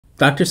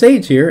Dr.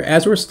 Sage here.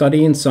 As we're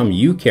studying some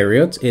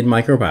eukaryotes in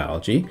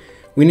microbiology,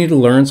 we need to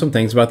learn some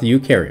things about the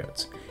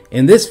eukaryotes.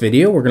 In this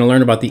video, we're going to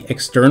learn about the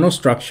external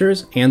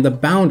structures and the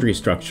boundary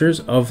structures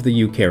of the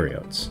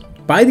eukaryotes.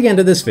 By the end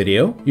of this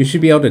video, you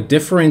should be able to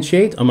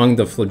differentiate among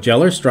the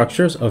flagellar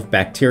structures of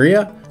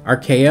bacteria,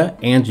 archaea,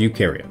 and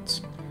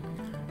eukaryotes.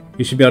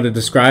 You should be able to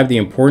describe the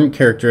important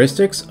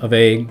characteristics of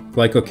a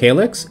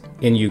glycocalyx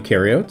in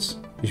eukaryotes.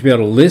 You should be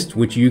able to list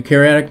which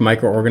eukaryotic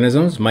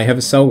microorganisms might have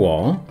a cell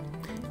wall,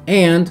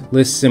 and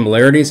list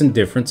similarities and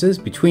differences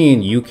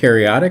between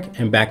eukaryotic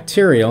and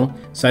bacterial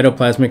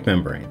cytoplasmic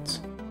membranes.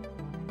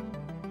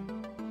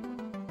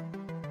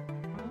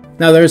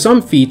 Now, there are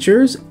some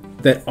features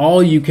that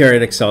all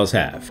eukaryotic cells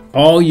have.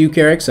 All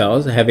eukaryotic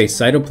cells have a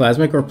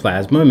cytoplasmic or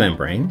plasma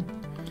membrane.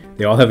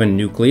 They all have a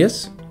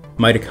nucleus,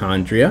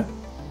 mitochondria,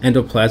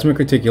 endoplasmic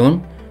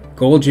reticulum,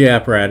 Golgi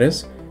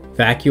apparatus,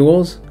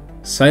 vacuoles,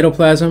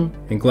 cytoplasm,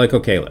 and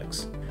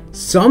glycocalyx.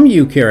 Some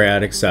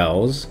eukaryotic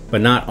cells, but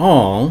not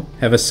all,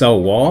 have a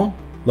cell wall,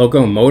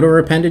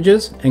 locomotor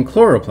appendages, and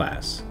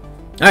chloroplasts.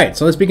 Alright,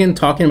 so let's begin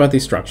talking about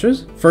these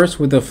structures. First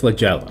with the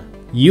flagella.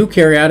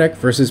 Eukaryotic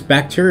versus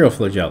bacterial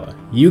flagella.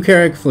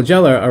 Eukaryotic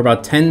flagella are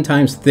about 10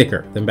 times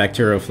thicker than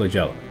bacterial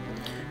flagella.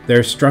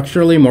 They're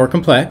structurally more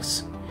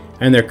complex,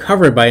 and they're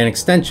covered by an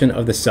extension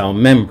of the cell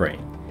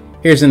membrane.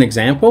 Here's an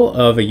example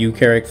of a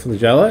eukaryotic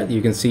flagella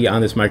you can see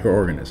on this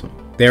microorganism.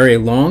 They're a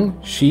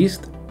long,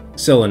 sheathed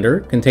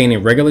cylinder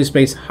containing regularly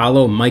spaced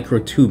hollow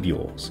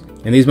microtubules.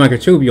 And these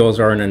microtubules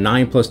are in a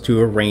 9+2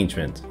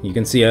 arrangement. You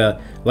can see an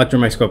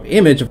electron microscope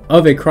image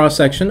of a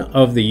cross-section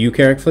of the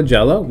eukaryotic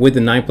flagella with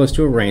the 9+2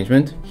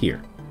 arrangement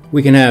here.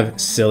 We can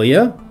have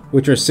cilia,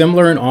 which are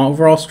similar in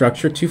overall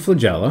structure to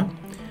flagella,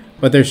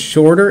 but they're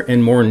shorter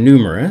and more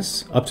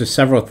numerous, up to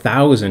several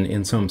thousand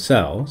in some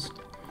cells.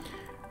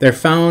 They're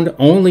found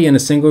only in a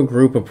single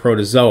group of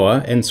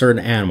protozoa and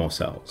certain animal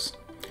cells.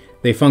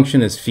 They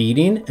function as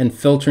feeding and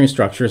filtering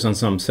structures on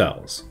some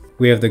cells.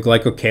 We have the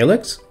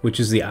glycocalyx, which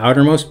is the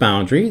outermost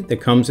boundary that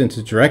comes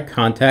into direct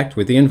contact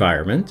with the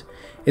environment.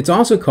 It's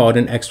also called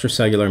an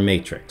extracellular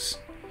matrix.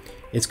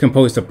 It's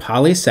composed of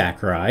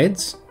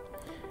polysaccharides,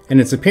 and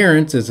its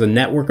appearance is a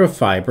network of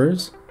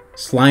fibers,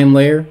 slime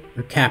layer,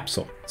 or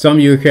capsule. Some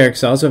eukaryotic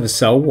cells have a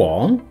cell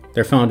wall.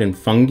 They're found in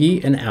fungi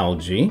and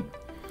algae.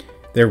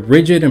 They're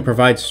rigid and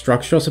provide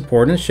structural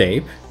support and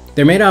shape.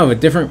 They're made out of a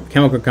different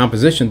chemical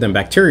composition than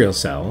bacterial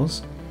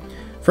cells.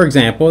 For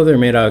example, they're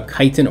made out of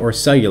chitin or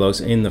cellulose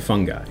in the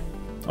fungi.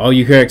 All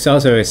eukaryotic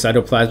cells have a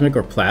cytoplasmic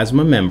or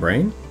plasma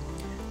membrane.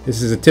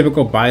 This is a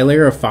typical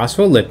bilayer of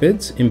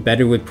phospholipids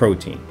embedded with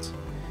proteins.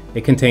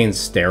 It contains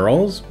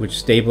sterols, which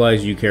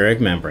stabilize eukaryotic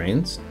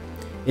membranes.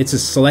 It's a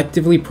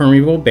selectively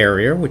permeable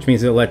barrier, which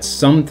means it lets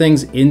some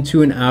things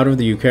into and out of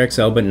the eukaryotic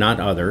cell, but not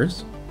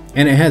others.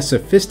 And it has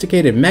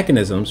sophisticated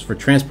mechanisms for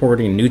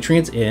transporting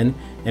nutrients in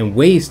and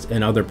waste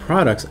and other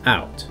products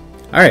out.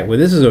 Alright, well,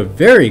 this is a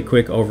very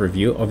quick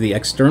overview of the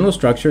external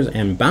structures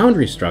and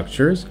boundary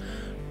structures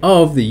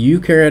of the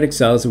eukaryotic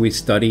cells that we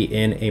study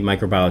in a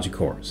microbiology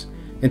course.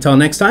 Until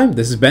next time,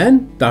 this has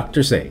been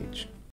Dr. Sage.